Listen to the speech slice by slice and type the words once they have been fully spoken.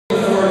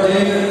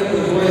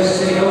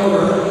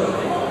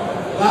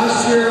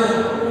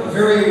a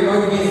very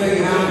rugby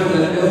thing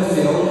happened at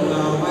Millfield.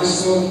 I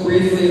spoke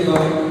briefly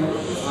about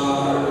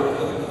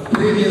a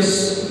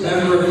previous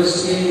member of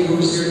his team who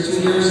was here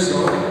 2 years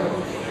ago,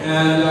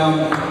 and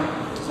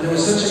it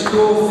was such a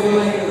cool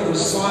feeling, the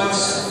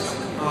response.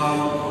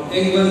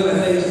 England,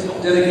 I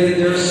think, dedicated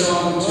their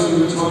song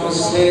to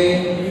Thomas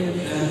Kaye,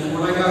 and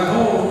when I got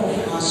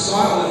home,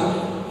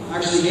 Scotland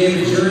actually gave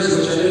me a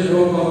jersey, which I didn't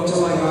know about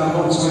until I got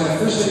home, so I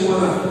officially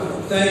want to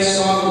thank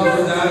Scotland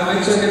for that.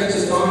 I took it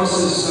to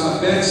Thomas's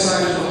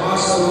bedside at the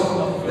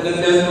hospital, and it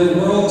meant the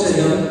world to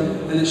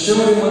him, and it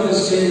showed him what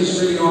this game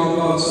is really all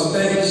about. So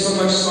thank you so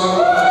much,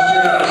 Scotland, for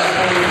sharing this.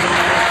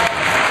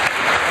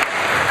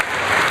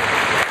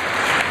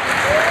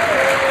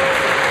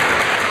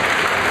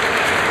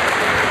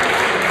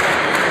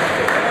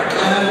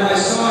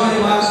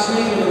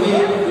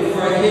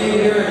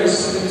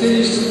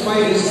 Continues to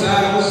fight his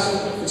battles.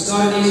 It's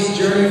not an easy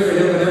journey for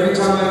him, but every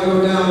time I go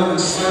down, I'm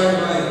inspired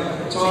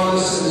by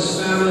Thomas and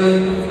his family.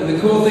 And the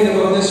cool thing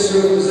about this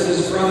group is that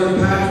his brother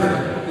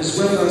Patrick is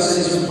with us,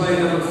 and he's been playing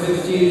number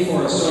 15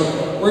 for us.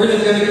 So we're going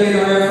to dedicate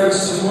our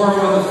efforts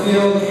tomorrow on the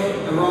field,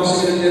 and we're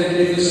also going to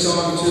dedicate this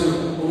song to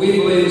what we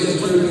believe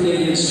is a true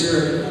Canadian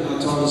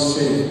spirit, Thomas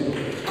Kaye.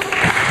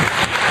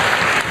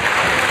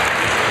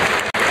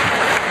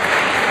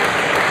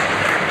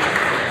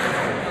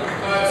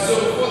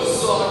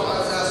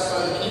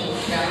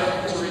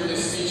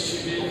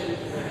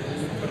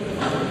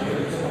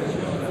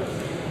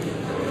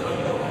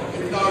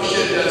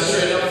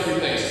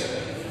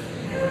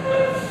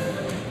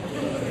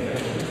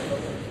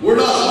 We're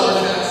not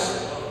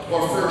large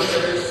or fur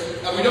traders,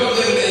 and we don't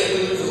live in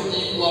igloos or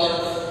eat blood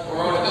or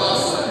own a dog.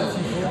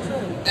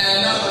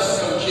 And none of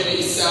us know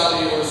Jimmy,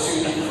 Sally, or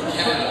Susie from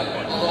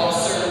Canada, although I'm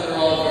certain they're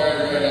all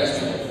very, very nice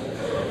people.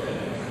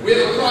 We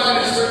have a Prime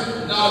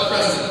Minister, not a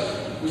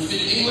President. We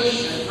speak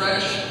English and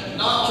French,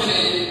 not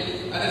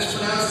Canadian, and it's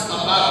pronounced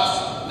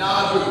about,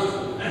 not boot.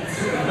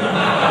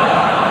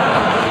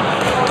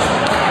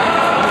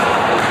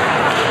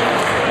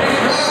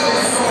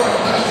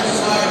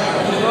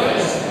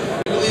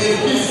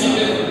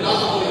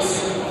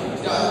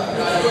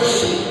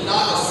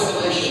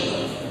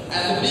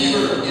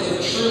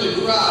 Truly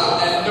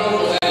proud and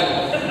noble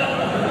animal.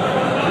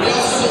 We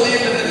also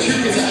believe that the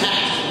tube is a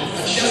hat,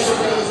 a chest of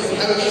rail is a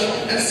couch,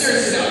 and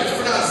seriously now, it's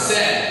pronounced Z,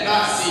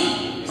 not C.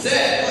 Z.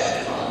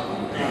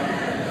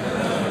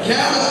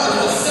 Canada is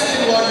the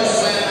second largest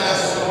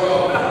landmass in the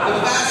world, the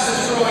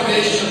fastest growing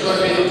nation of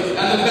rugby,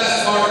 and the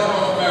best part of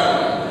North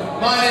America.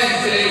 My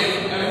name's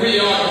Dave, and we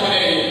are Canadian.